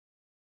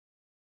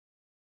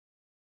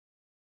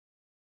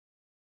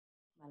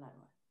My line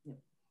right. Yeah.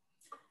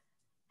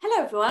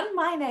 Hello everyone,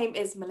 my name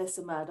is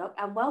Melissa Murdoch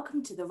and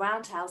welcome to the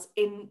Roundhouse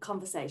in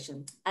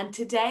Conversation. And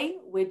today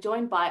we're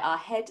joined by our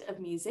Head of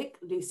Music,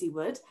 Lucy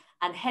Wood,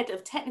 and Head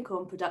of Technical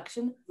and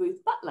Production,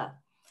 Ruth Butler.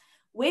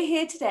 We're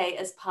here today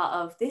as part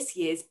of this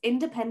year's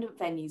Independent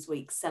Venues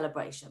Week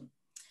celebration.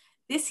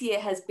 This year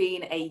has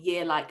been a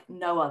year like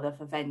no other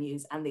for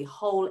venues and the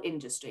whole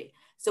industry.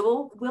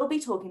 So we'll be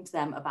talking to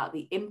them about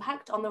the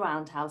impact on the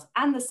Roundhouse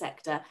and the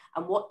sector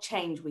and what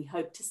change we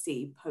hope to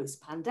see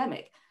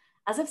post-pandemic.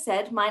 As I've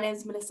said, my name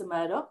is Melissa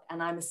Murdoch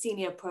and I'm a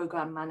Senior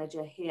Programme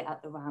Manager here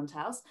at the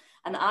Roundhouse,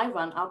 and I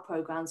run our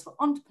programmes for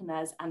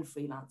entrepreneurs and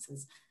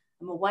freelancers.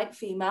 I'm a white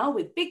female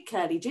with big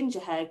curly ginger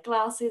hair,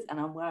 glasses, and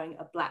I'm wearing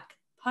a black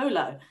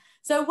polo.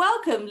 So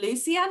welcome,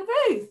 Lucy and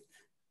Ruth.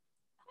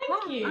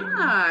 Thank you.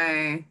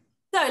 Hi.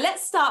 So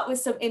let's start with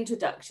some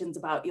introductions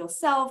about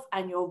yourself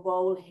and your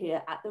role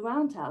here at the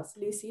Roundhouse.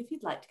 Lucy, if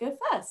you'd like to go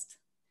first.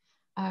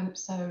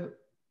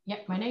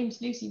 My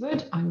name's Lucy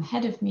Wood. I'm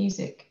Head of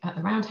Music at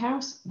the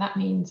Roundhouse. That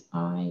means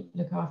I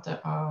look after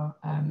our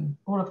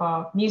all of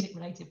our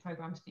music-related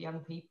programmes for young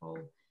people,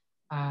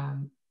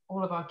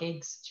 all of our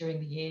gigs during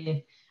the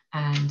year,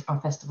 and our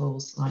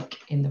festivals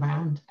like In the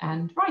Round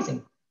and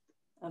Rising.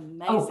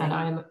 Amazing. Oh, and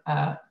I'm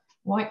a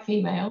white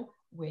female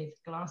with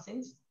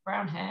glasses,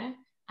 brown hair,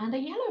 and a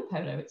yellow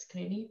polo. It's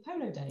clearly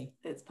Polo Day.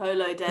 It's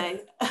Polo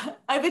Day.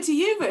 Over to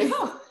you, Ruth.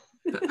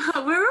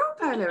 We're all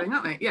poloing,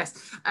 aren't we?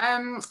 Yes.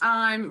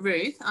 I'm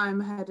Ruth. I'm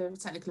Head of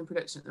Technical and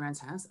Production at the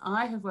Roundhouse.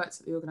 I have worked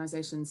at the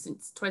organisation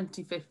since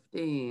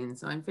 2015,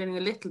 so I'm feeling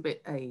a little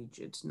bit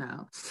aged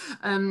now.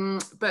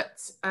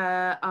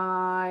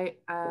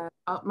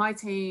 My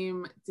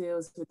team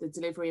deals with the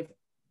delivery of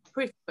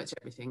pretty much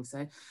everything. So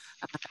not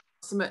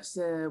so much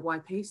the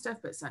YP stuff,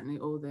 but certainly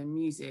all the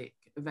music,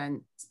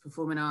 events,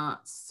 performing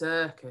arts,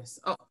 circus,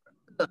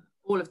 opera,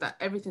 all of that,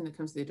 everything that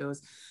comes through the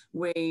doors,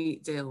 we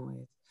deal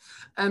with.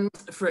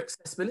 For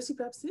accessibility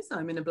purposes,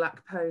 I'm in a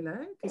black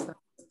polo because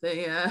that's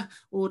the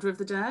order of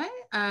the day,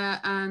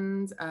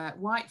 and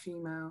white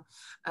female,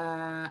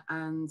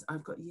 and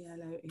I've got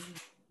yellow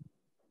earrings.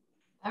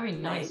 Very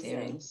nice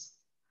earrings.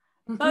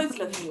 Both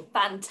looking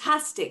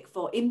fantastic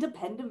for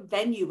Independent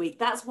Venue Week.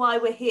 That's why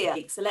we're here.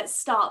 So let's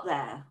start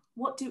there.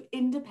 What do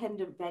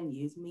independent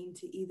venues mean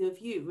to either of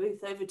you?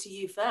 Ruth, over to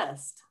you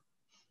first.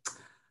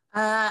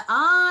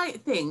 I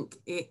think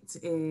it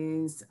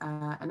is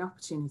an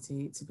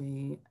opportunity to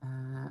be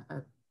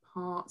a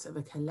part of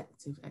a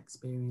collective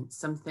experience,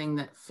 something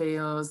that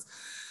feels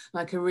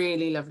like a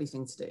really lovely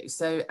thing to do.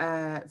 So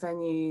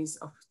venues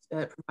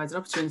provides an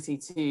opportunity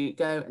to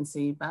go and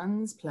see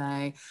bands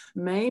play,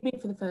 maybe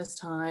for the first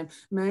time,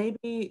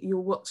 maybe you're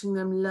watching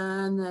them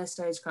learn their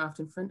stagecraft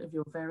in front of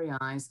your very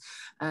eyes.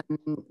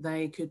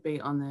 They could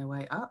be on their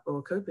way up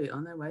or could be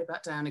on their way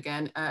back down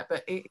again,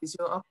 but it is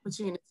your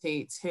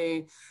opportunity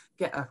to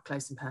get up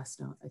close and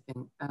personal, I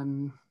think.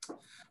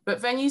 But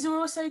venues are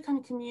also kind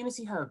of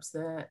community hubs.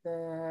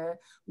 They're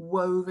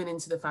woven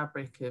into the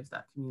fabric of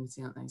that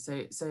community, aren't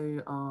they?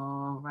 So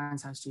our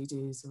Roundhouse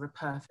Studios are a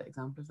perfect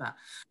example of that.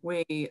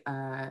 We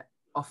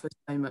offer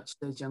so much to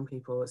those young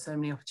people, so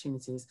many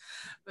opportunities,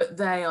 but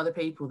they are the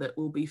people that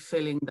will be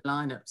filling the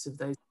lineups of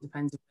those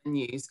independent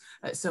venues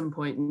at some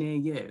point near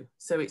you.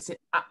 So it's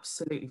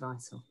absolutely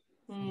vital.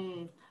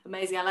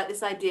 Amazing. I like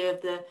this idea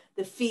of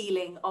the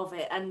feeling of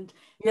it, and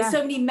there's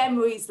so many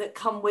memories that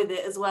come with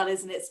it as well,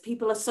 isn't it?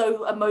 People are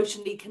so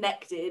emotionally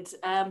connected.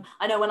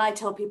 I know when I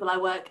tell people I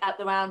work at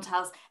the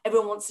Roundhouse,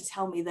 everyone wants to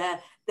tell me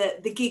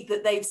the gig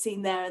that they've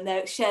seen there and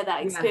they share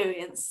that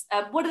experience.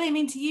 What do they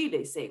mean to you,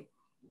 Lucy?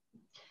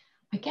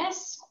 I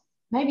guess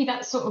maybe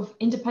that sort of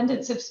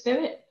independence of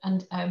spirit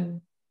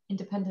and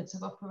independence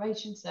of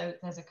operation. So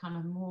there's a kind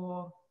of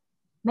more,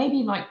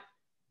 maybe like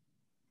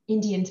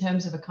indie in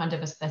terms of a kind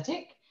of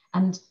aesthetic,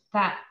 and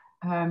that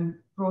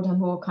broader,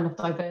 more kind of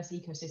diverse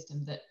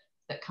ecosystem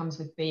that comes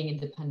with being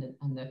independent,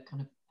 and the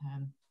kind of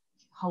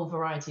whole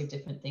variety of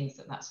different things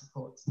that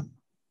supports.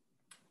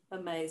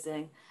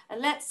 Amazing.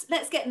 And let's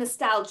get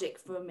nostalgic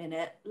for a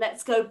minute.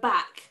 Let's go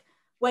back,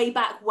 way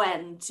back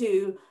when,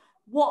 to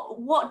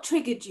what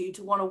triggered you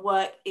to want to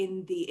work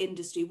in the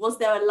industry? Was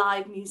there a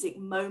live music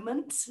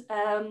moment?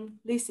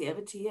 Lucy,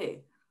 over to you.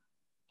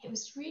 It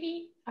was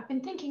really, I've been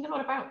thinking a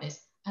lot about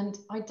this, and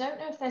I don't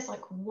know if there's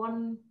like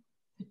one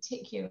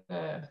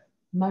particular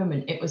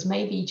moment. It was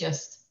maybe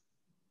just,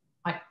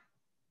 I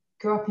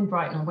grew up in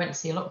Brighton. I went to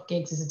see a lot of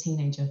gigs as a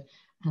teenager,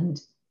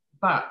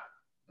 but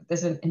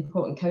there's an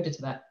important coda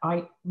to that.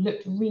 I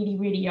looked really,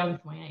 really young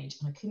for my age,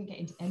 and I couldn't get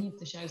into any of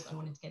the shows that I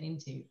wanted to get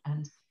into.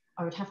 And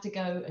I would have to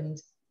go and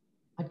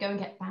I'd go and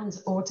get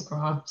bands'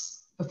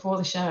 autographs before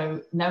the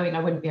show, knowing I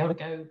wouldn't be able to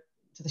go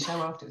to the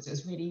show afterwards. It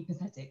was really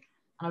pathetic.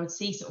 And I would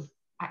see sort of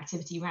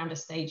activity around a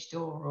stage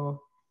door, or,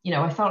 you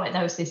know, I felt like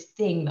there was this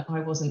thing that I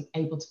wasn't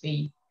able to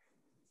be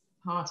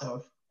part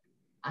of.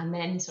 And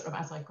then sort of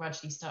as I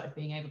gradually started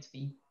being able to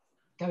be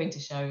going to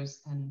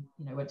shows, and,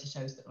 you know, went to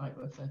shows that like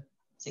were for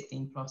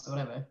 16 plus or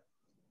whatever,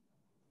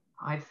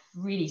 I've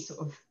really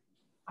sort of,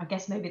 I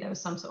guess maybe there was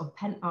some sort of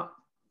pent up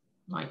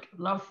like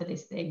love for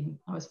this thing.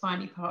 I was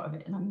finally part of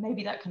it, and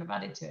maybe that kind of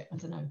added to it. I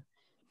don't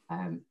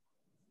know.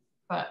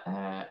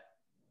 But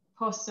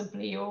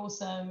possibly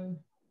also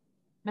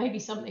maybe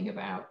something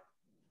about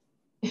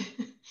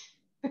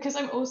because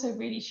I'm also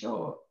really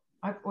short.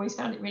 I've always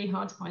found it really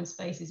hard to find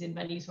spaces in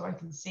venues where I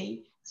can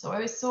see. So I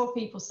always saw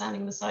people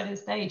standing on the side of the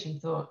stage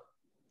and thought,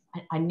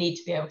 I need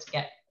to be able to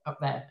get up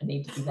there. I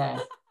need to be there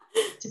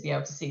to be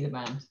able to see the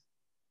band.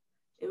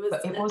 It was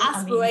an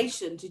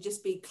aspiration to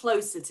just be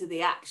closer to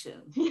the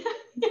action.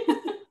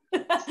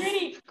 It's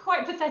really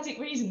quite pathetic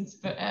reasons,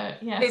 but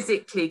yeah.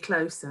 Physically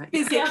closer.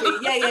 Physically,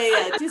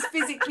 yeah. Just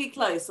physically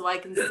close so I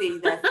can see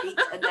their feet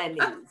and their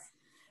knees.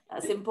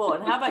 That's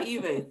important. How about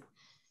you, Ruth?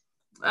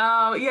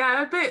 Oh,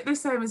 yeah, a bit the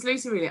same as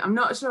Lucy, really. I'm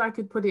not sure I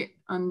could put it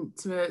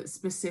onto a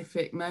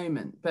specific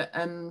moment, but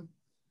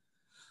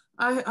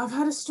I've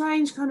had a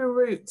strange kind of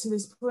route to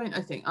this point,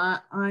 I think.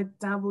 I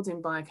dabbled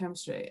in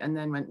biochemistry and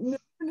then went,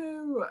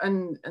 no,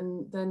 and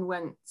then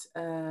went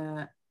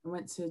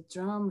to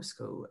drama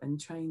school and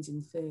trained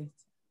in theatre.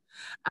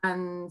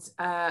 And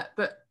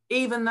but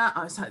even that,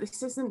 I was like,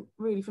 this isn't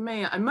really for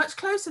me. I'm much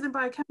closer than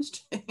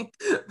biochemistry,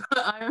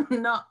 but I'm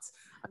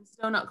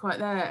still not quite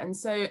there. And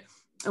so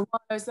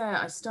while I was there,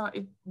 I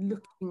started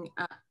looking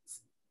at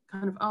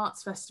kind of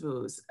arts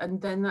festivals,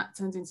 and then that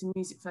turned into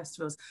music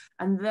festivals.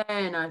 And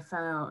then I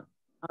found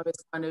I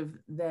was kind of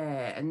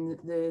there, and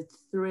the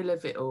thrill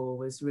of it all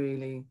was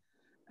really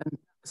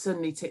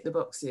suddenly tick the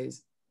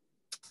boxes.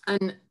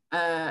 And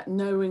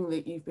knowing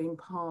that you've been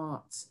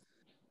part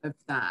of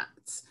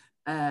that,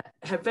 a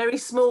very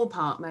small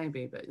part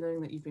maybe, but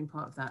knowing that you've been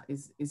part of that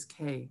is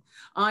key.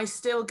 I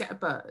still get a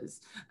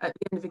buzz at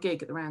the end of a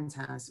gig at the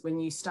Roundhouse when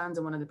you stand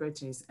on one of the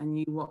bridges and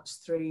you watch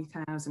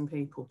 3,000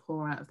 people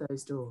pour out of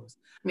those doors.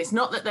 And it's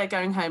not that they're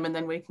going home and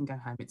then we can go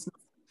home. It's not.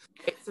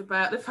 It's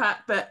about the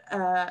fact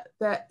that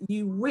that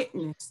you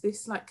witness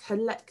this like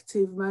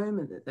collective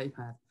moment that they've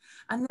had,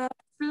 and they're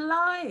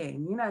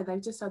flying. You know,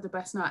 they've just had the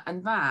best night,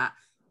 and that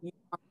you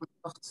can't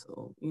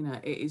bottle. You know,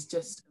 it is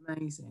just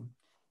amazing.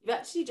 You've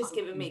actually just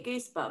given me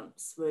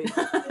goosebumps, Ruth.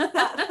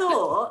 That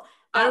thought,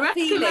 that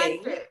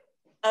feeling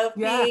of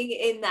being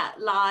in that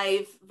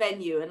live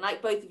venue, and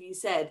like both of you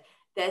said,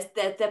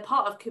 they're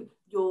part of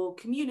your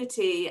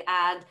community,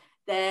 and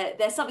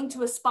there's something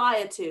to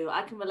aspire to.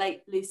 I can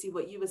relate, Lucy,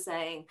 what you were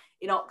saying.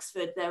 In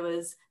Oxford, there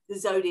was the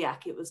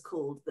Zodiac, it was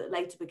called, that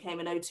later became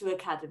an O2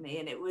 Academy,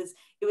 and it was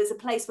a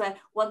place where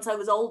once I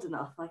was old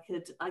enough, I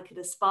could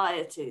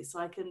aspire to. So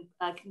I can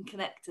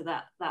connect to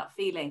that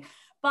feeling,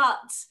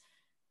 but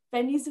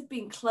venues have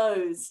been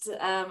closed,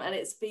 and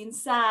it's been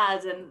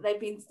sad, and they've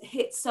been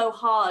hit so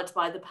hard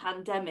by the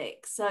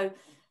pandemic. So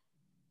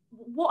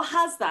what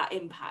has that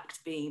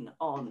impact been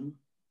on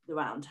the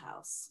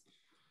Roundhouse?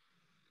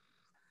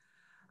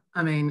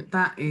 I mean,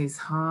 that is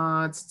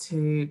hard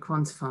to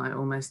quantify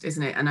almost,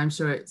 isn't it? And I'm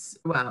sure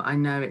I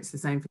know it's the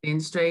same for the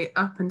industry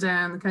up and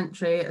down the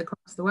country,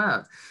 across the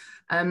world.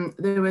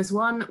 There was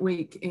one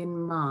week in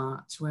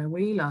March where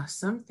we lost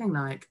something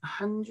like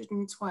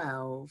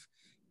 112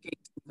 gig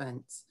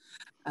events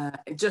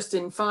just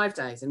in 5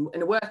 days in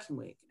a working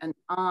week. And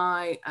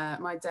my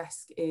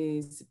desk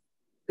is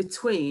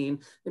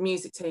between the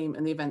music team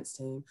and the events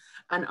team.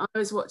 And I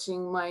was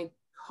watching my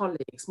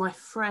colleagues, my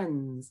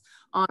friends,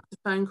 answer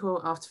phone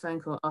call after phone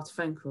call after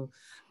phone call,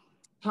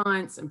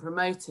 clients and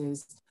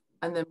promoters,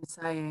 and then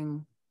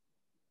saying,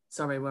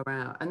 sorry, we're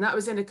out. And that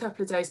was in a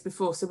couple of days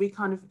before. So we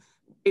could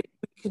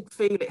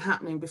feel it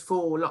happening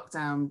before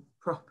lockdown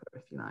proper,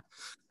 if you like.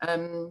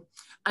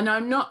 And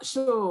I'm not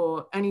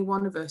sure any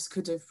one of us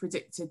could have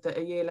predicted that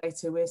a year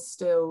later we're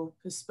still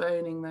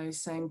postponing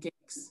those same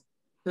gigs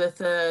for the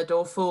third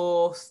or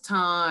fourth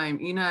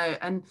time, you know,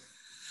 and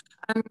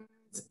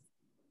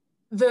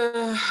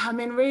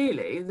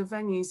really the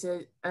venues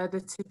are the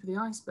tip of the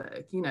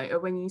iceberg, you know,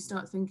 when you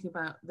start thinking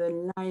about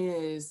the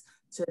layers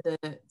to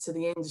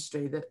the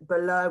industry that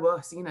below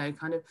us, you know,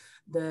 kind of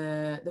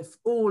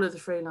all of the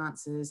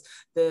freelancers,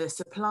 the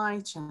supply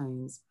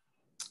chains.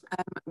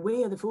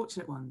 We are the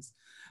fortunate ones.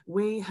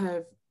 We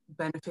have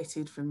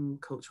benefited from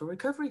Cultural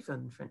Recovery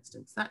Fund, for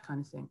instance, that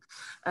kind of thing.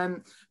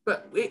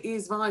 But it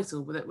is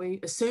vital that we,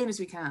 as soon as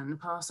we can,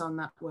 pass on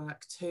that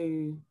work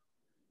to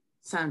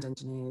sound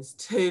engineers,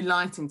 to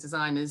lighting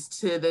designers,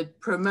 to the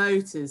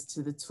promoters,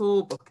 to the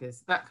tour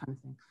bookers, that kind of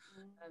thing.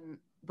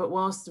 But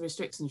whilst the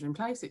restrictions are in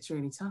place, it's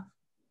really tough.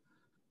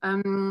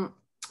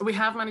 We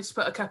have managed to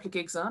put a couple of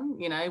gigs on.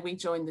 You know, we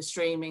joined the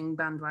streaming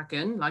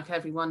bandwagon like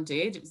everyone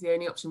did. It was the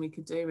only option we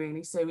could do,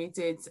 really. So we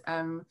did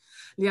Leanne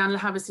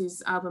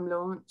Lahabas's album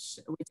launch.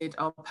 We did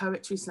our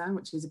poetry slam,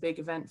 which is a big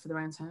event for the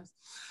Roundhouse.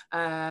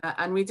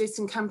 And we did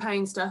some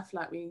campaign stuff,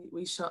 like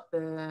we shot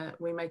the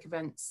We Make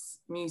Events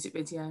music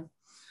video.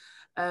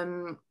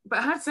 But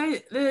I have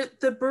to say,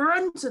 the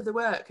brunt of the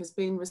work has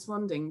been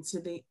responding to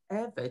the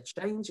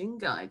ever-changing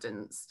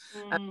guidance,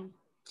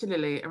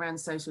 particularly around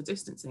social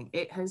distancing.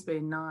 It has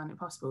been nigh on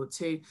impossible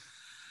to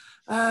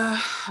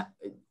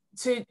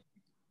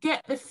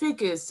get the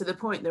figures to the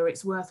point that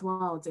it's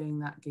worthwhile doing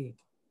that gig.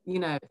 You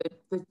know,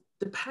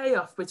 the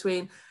payoff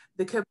between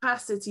the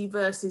capacity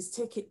versus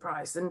ticket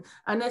price, and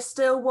they're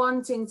still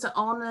wanting to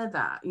honour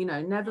that, you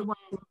know, never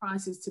wanting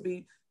prices to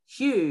be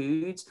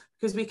huge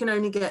because we can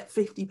only get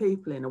 50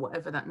 people in, or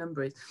whatever that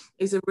number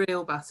is a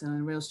real battle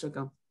and a real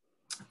struggle.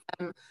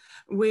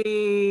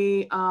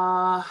 We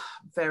are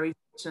very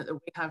fortunate that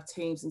we have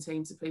teams and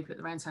teams of people at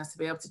the Roundhouse to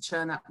be able to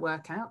churn that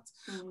work out.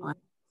 I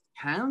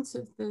count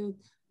of the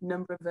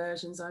number of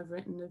versions I've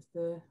written of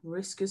the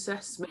risk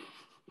assessment,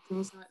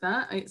 things like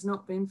that. It's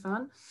not been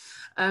fun.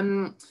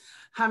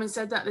 Having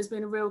said that, there's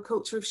been a real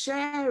culture of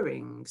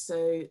sharing.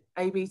 So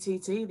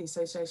ABTT, the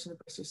Association of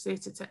British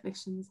Theatre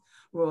Technicians,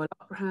 Royal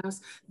Opera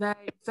House, they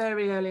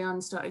very early on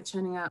started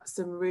churning out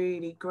some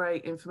really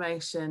great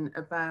information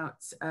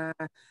about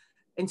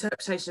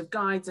interpretation of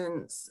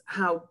guidance,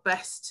 how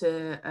best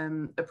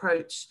to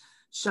approach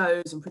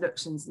shows and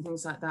productions and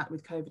things like that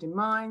with COVID in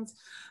mind.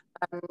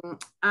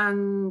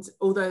 And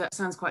although that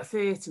sounds quite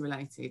theatre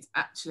related,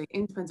 actually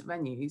independent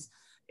venues,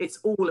 it's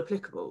all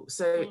applicable.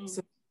 So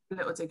a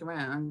little dig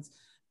around,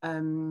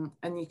 and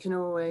you can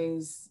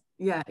always,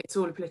 it's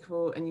all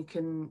applicable, and you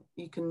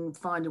can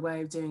find a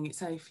way of doing it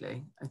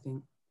safely, I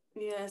think.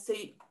 Yeah, so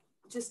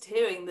just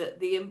hearing that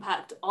the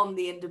impact on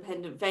the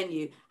independent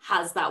venue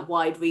has that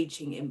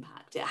wide-reaching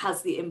impact. It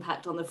has the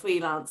impact on the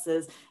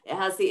freelancers. It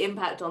has the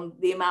impact on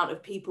the amount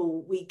of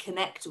people we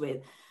connect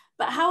with.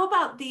 But how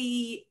about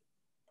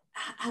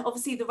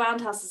obviously the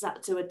Roundhouse has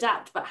had to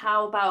adapt, but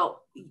how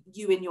about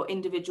you in your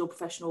individual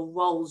professional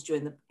roles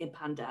during the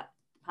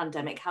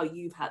pandemic, how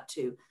you've had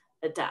to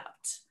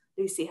adapt?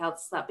 Lucy,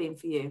 how's that been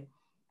for you?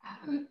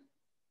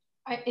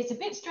 It's a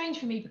bit strange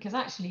for me because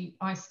actually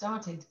I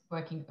started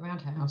working at the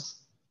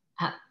Roundhouse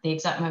at the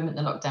exact moment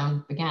the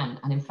lockdown began.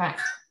 And in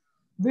fact,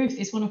 Ruth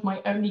is one of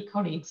my only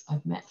colleagues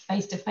I've met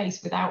face to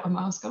face without a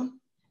mask on.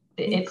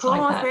 It's poor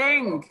like that.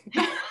 thing.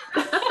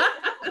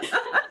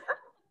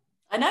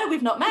 I know,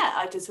 we've not met,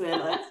 I just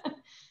realised.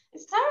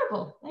 It's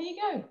terrible. There you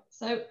go.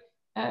 So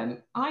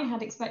I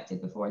had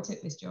expected before I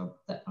took this job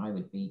that I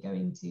would be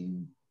going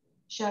to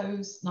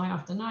shows night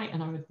after night,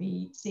 and I would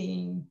be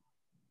seeing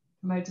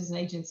promoters and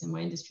agents and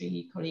my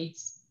industry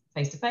colleagues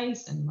face to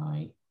face, and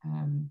my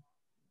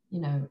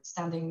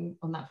standing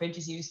on that bridge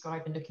as you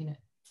described and looking at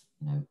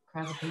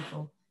crowds of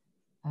people,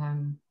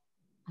 and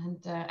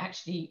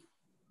actually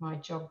my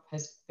job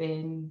has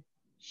been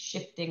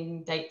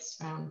shifting dates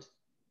around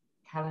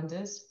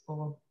calendars,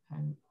 or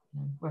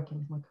working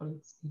with my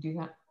colleagues who do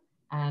that,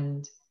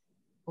 and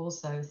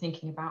also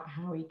thinking about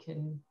how we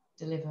can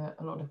deliver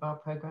a lot of our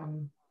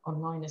program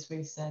online, as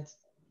Ruth said,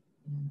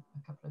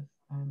 a couple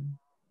of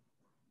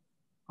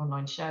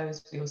online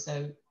shows. We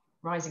also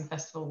Rising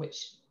Festival,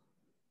 which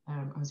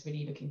I was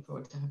really looking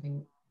forward to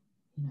having,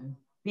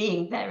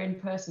 being there in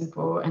person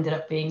for, ended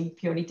up being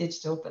purely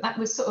digital. But that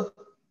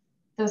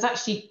was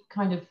actually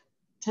kind of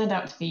turned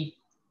out to be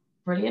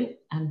brilliant.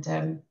 And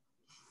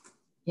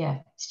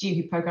Stu,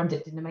 who programmed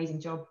it, did an amazing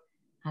job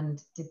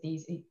and did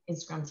these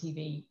Instagram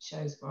TV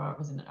shows for our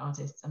resident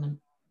artists, and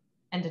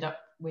ended up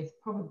with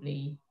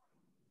probably,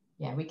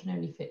 we can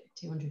only fit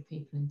 200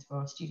 people into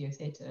our studio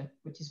theatre,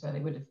 which is where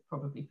they would have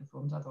probably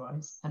performed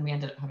otherwise. And we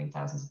ended up having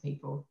thousands of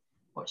people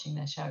watching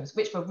their shows,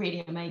 which were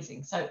really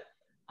amazing. So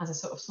as a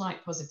sort of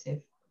slight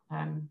positive,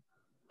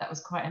 that was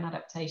quite an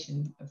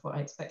adaptation of what I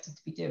expected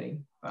to be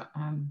doing. But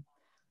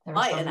there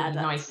are some really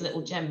nice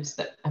little gems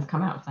that have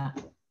come out of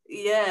that.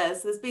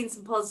 Yes, there's been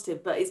some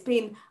positive, but it's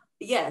been,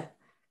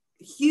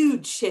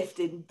 huge shift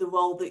in the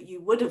role that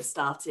you would have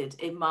started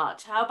in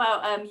March. How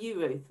about you,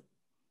 Ruth?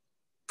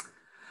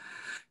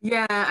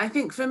 Yeah, I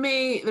think for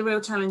me, the real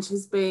challenge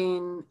has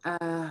been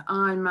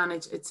I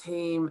manage a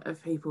team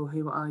of people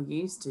who are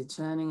used to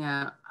churning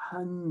out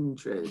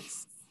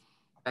hundreds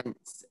of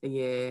events a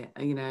year,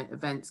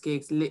 events,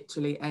 gigs,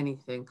 literally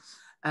anything.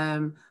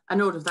 And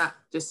all of that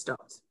just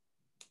stopped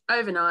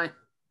overnight,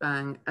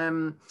 bang.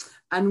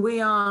 And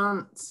we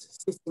aren't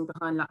sitting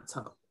behind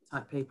laptop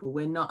type people.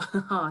 We're not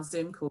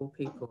Zoom call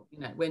people,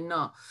 we're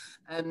not.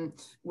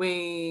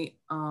 We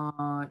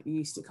are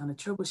used to kind of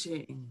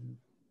troubleshooting,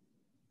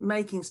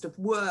 making stuff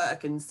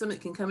work, and something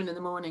can come in the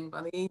morning,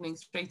 by the evening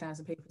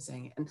 3,000 people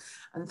seeing it,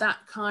 and that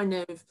kind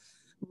of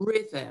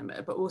rhythm,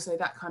 but also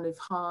that kind of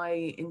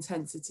high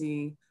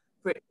intensity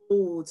for it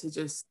all to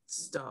just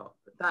stop,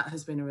 that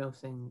has been a real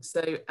thing. So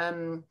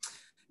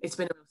it's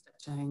been a real step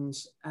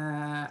change,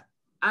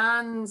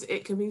 and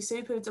it can be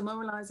super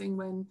demoralizing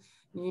when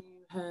you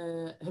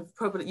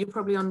you're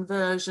probably on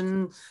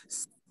version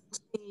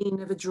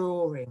 16 of a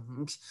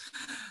drawing,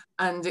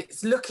 and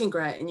it's looking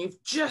great, and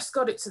you've just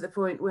got it to the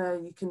point where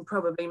you can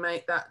probably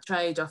make that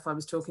trade-off I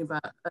was talking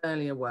about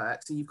earlier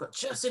work. So you've got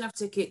just enough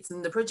tickets,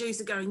 and the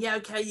producer going,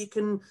 okay,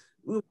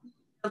 we'll be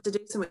able to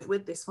do something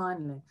with this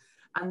finally.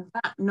 And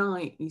that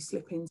night you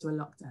slip into a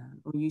lockdown,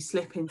 or you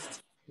slip into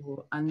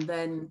and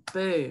then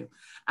boom,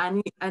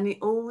 and it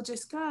all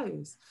just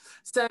goes.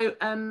 So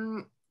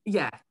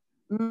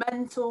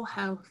mental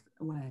health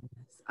awareness.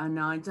 And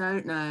I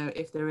don't know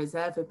if there has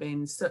ever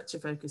been such a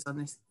focus on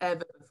this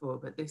ever before,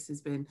 but this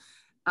has been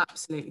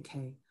absolutely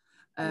key.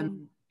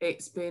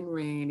 it's been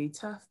really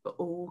tough, but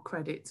all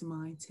credit to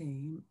my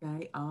team.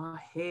 They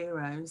are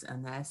heroes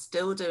and they're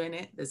still doing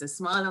it. There's a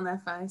smile on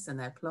their face and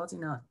they're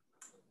plodding on.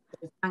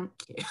 So thank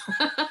you.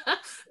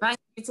 Thank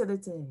you to the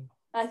team.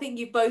 I think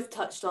you both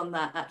touched on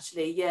that,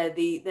 actually. Yeah,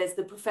 there's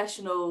the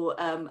professional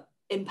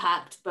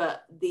impact,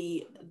 but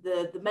the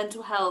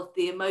mental health,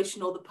 the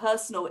emotional, the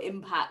personal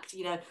impact.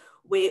 You know,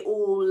 we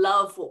all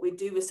love what we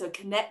do. We're so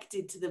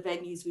connected to the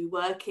venues we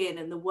work in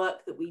and the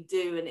work that we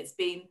do, and it's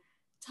been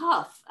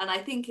tough. And I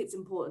think it's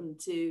important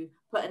to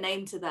put a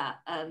name to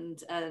that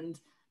and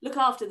look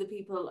after the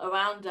people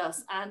around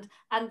us. And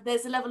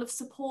there's a level of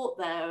support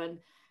there.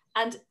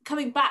 And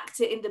coming back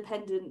to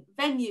independent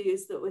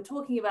venues that we're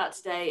talking about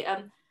today.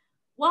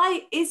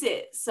 Why is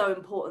it so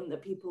important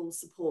that people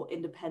support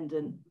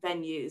independent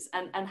venues,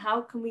 and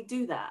how can we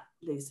do that,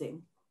 Lucy?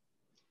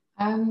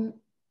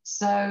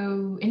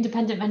 So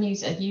independent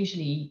venues are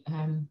usually a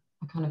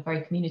kind of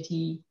very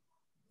community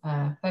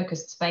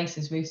focused space,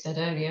 as Ruth said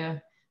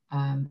earlier,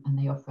 and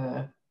they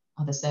offer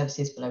other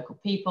services for local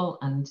people.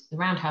 And the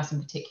Roundhouse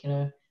in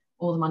particular,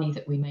 all the money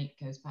that we make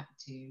goes back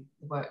to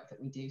the work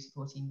that we do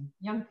supporting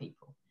young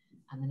people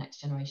and the next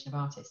generation of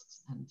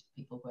artists and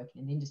people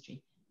working in the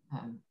industry,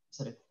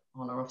 sort of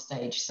on or off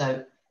stage.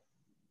 So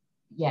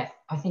yeah,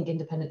 I think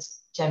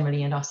independents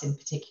generally, and us in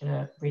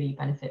particular, really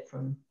benefit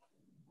from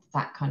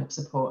that kind of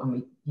support, and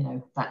we, you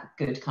know, that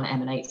good kind of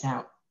emanates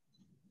out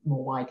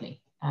more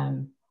widely.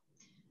 And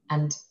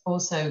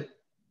also,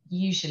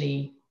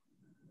 usually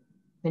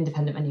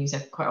independent venues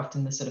are quite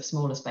often the sort of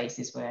smaller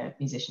spaces where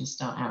musicians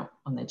start out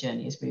on their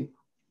journey, as we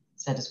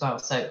said as well.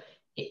 So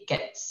they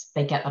get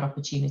that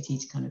opportunity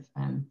to kind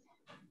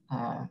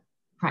of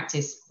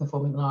practice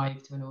performing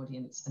live to an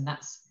audience, and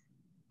that's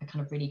a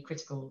kind of really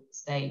critical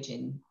stage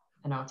in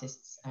an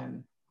artist's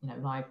you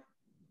know,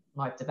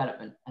 live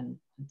development and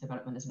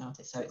development as an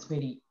artist. So it's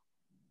really,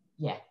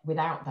 yeah,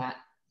 without that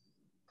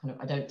kind of,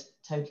 I don't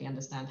totally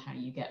understand how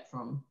you get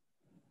from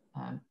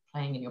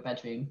playing in your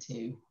bedroom to,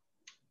 you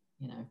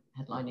know,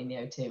 headlining the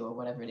O2 or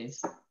whatever it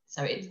is.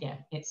 So it's, yeah,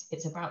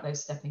 it's about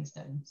those stepping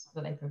stones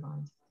that they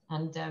provide.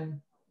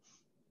 And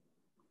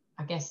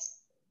I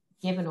guess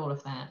given all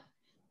of that,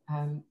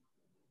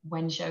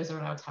 when shows are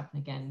allowed to happen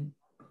again,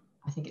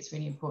 I think it's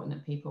really important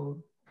that people,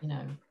 you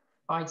know,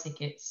 buy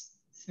tickets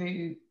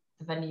through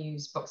the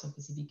venue's box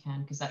office if you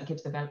can, because that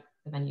gives the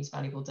venues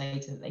valuable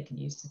data that they can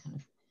use to kind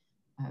of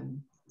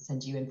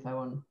send you info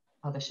on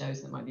other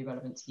shows that might be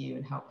relevant to you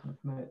and help kind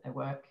of promote their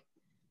work.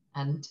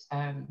 And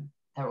there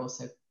are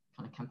also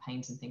kind of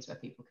campaigns and things where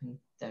people can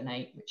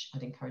donate, which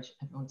I'd encourage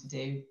everyone to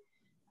do.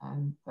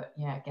 But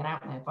yeah, get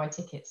out there, buy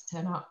tickets,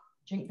 turn up,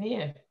 drink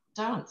beer,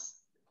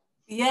 dance.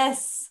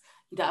 Yes,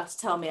 you don't have to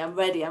tell me, I'm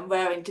ready, I'm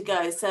raring to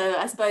go. So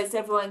I suppose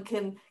everyone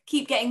can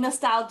keep getting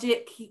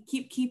nostalgic,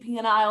 keep keeping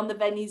an eye on the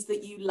venues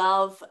that you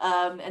love,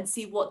 and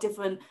see what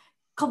different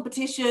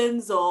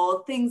competitions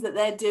or things that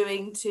they're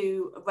doing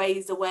to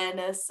raise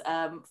awareness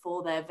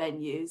for their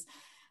venues.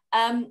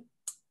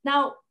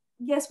 Now,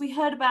 yes, we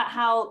heard about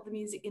how the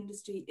music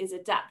industry is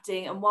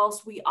adapting, and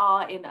whilst we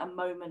are in a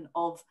moment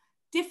of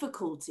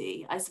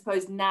difficulty, I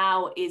suppose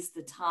now is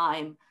the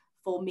time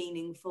for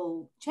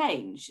meaningful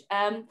change.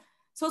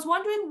 So I was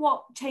wondering,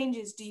 what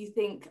changes do you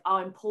think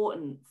are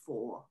important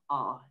for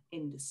our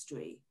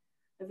industry?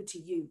 Over to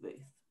you,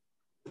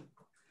 Ruth.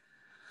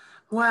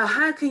 Well,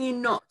 how can you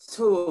not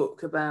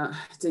talk about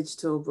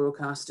digital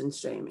broadcast and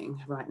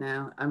streaming right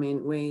now? I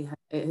mean,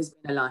 it has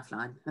been a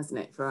lifeline, hasn't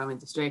it, for our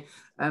industry?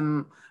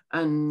 And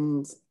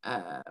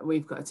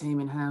we've got a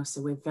team in-house,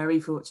 so we're very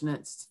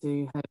fortunate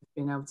to have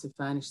been able to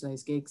furnish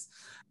those gigs.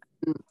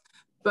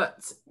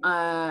 But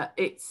I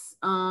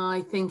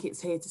think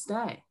it's here to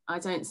stay. I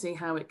don't see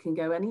how it can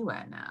go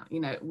anywhere now. You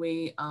know,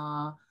 we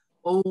are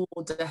all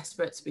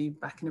desperate to be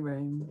back in a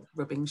room,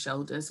 rubbing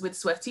shoulders with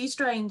sweaty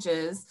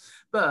strangers.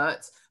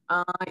 But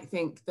I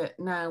think that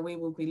now we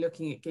will be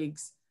looking at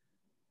gigs,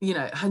 you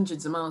know,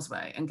 hundreds of miles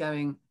away and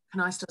going,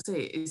 can I still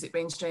see it? Is it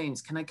being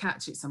streamed? Can I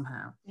catch it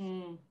somehow?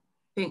 I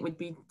think we'd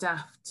be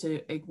daft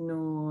to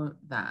ignore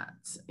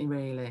that,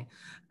 really.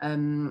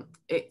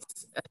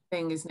 It's a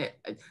thing, isn't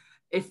it?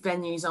 If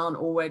venues aren't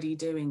already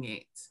doing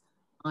it,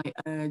 I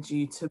urge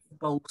you to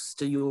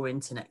bolster your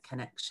internet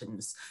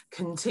connections,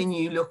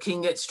 continue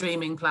looking at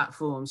streaming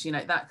platforms, you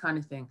know, that kind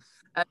of thing.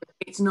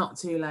 It's not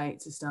too late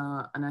to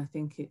start, and I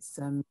think it's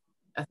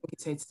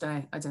here to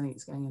stay. I don't think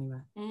it's going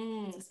anywhere.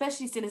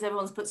 Especially since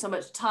everyone's put so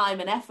much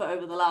time and effort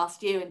over the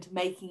last year into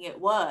making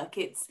it work.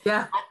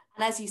 Yeah.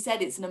 And as you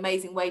said, it's an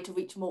amazing way to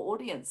reach more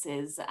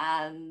audiences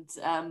and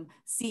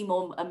see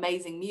more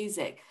amazing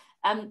music.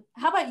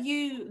 How about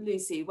you,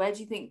 Lucy? Where do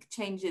you think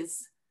change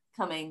is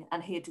coming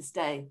and here to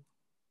stay?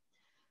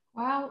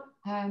 Well,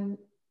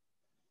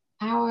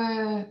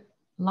 our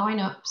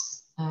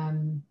lineups,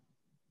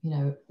 you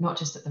know, not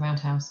just at the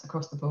Roundhouse,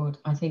 across the board,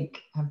 I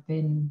think have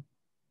been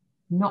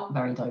not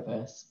very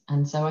diverse.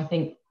 And so I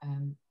think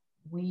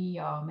we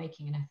are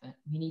making an effort.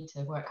 We need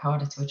to work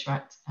harder to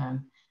attract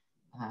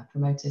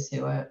promoters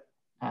who are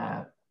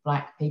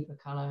Black, people of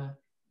colour,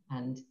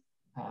 and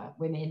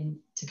women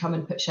to come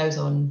and put shows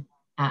on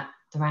at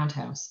the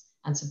Roundhouse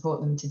and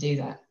support them to do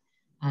that.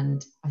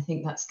 And I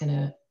think that's going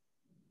to,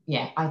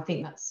 I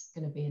think that's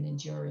going to be an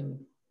enduring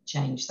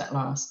change that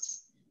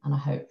lasts. And I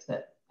hope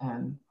that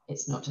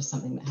it's not just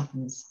something that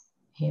happens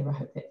here. I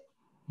hope it,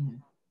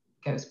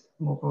 goes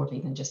more broadly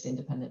than just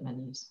independent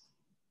venues.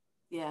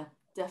 Yeah,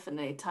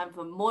 definitely. Time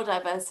for more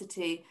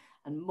diversity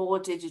and more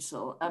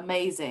digital.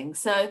 Amazing.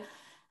 So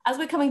as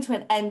we're coming to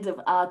an end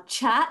of our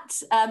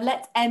chat,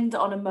 let's end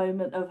on a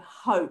moment of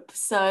hope.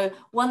 So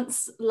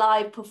once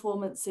live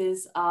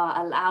performances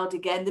are allowed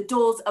again, the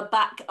doors are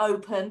back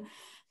open.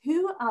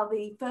 Who are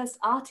the first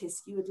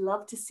artists you would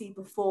love to see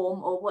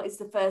perform, or what is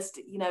the first,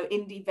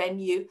 indie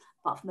venue,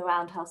 apart from the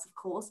Roundhouse, of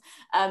course,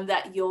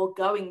 that you're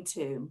going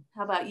to?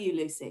 How about you,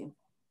 Lucy?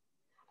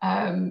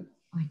 I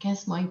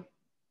guess my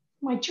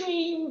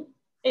dream,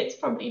 it's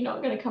probably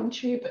not going to come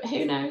true, but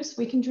who knows?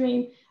 We can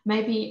dream.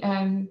 Maybe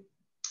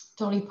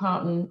Dolly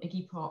Parton,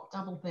 Iggy Pop,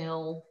 Double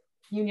Bill,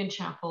 Union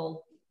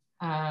Chapel.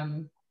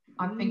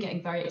 I've been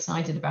getting very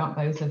excited about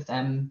both of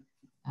them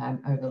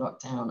over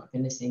lockdown. I've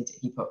been listening to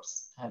Iggy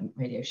Pop's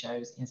radio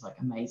shows. He has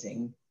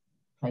amazing,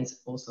 plays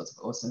all sorts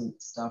of awesome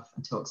stuff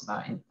and talks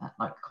about it in that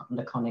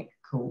laconic,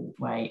 cool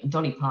way. And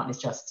Dolly Parton is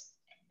just,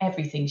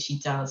 everything she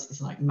does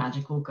is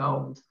magical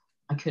gold.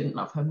 I couldn't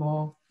love her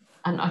more.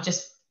 And I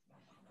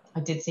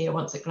did see her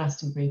once at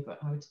Glastonbury, but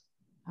I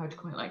would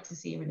quite like to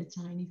see her in a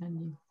tiny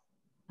venue.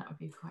 That would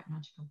be quite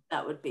magical.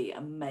 That would be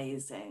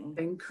amazing.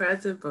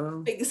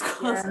 Incredible. Fingers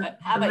crossed. Yeah.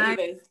 How about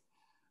you, Ruth?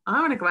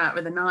 I want to go out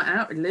with a night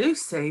out with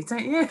Lucy,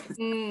 don't you?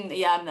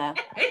 Yeah, I'm there.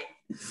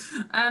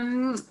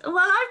 Well,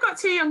 I've got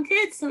 2 young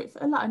kids, so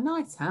a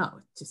night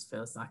out just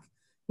feels like,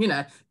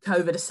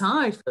 COVID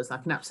aside, feels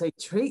like an absolute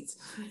treat.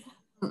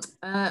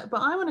 But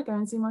I want to go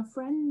and see my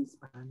friends'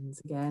 bands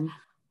again.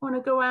 I want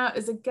to go out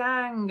as a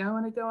gang. I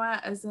want to go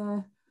out as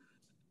a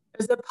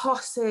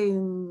posse.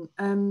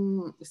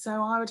 And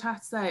so I would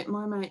have to say,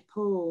 my mate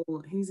Paul,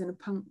 he's in a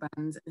punk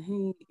band,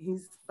 and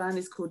his band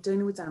is called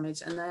Doing With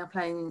Damage, and they are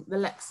playing the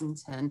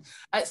Lexington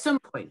at some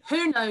point.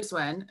 Who knows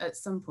when? At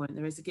some point,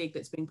 there is a gig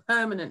that's been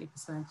permanently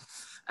postponed.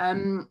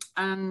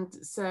 And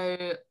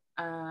so,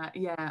 I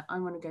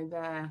want to go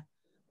there.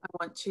 I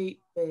want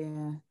cheap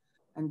beer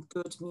and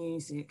good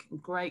music and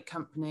great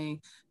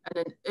company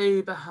and an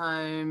Uber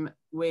home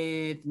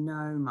with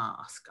no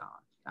mask on.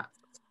 That's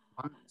what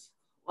I want.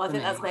 Well, I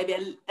think that's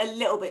maybe a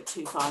little bit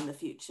too far in the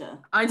future.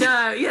 I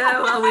know,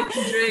 yeah. Well, we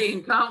can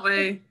dream, can't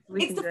we?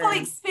 It's the full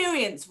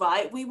experience,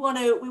 right? We want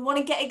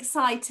to get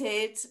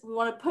excited. We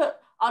want to put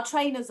our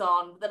trainers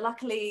on, but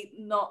luckily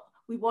not.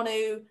 We want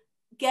to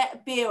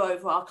get beer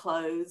over our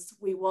clothes.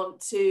 We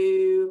want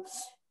to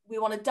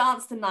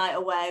dance the night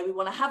away. We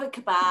want to have a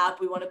kebab.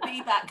 We want to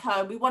be back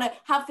home. We want to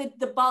have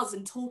the buzz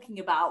and talking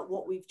about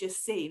what we've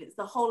just seen. It's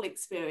the whole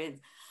experience.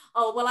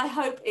 Oh, well, I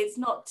hope it's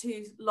not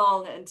too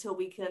long until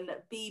we can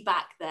be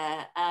back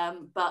there.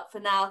 But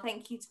for now,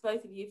 thank you to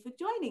both of you for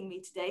joining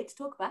me today to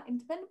talk about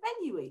Independent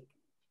Venue Week.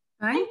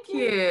 Thank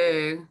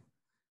you.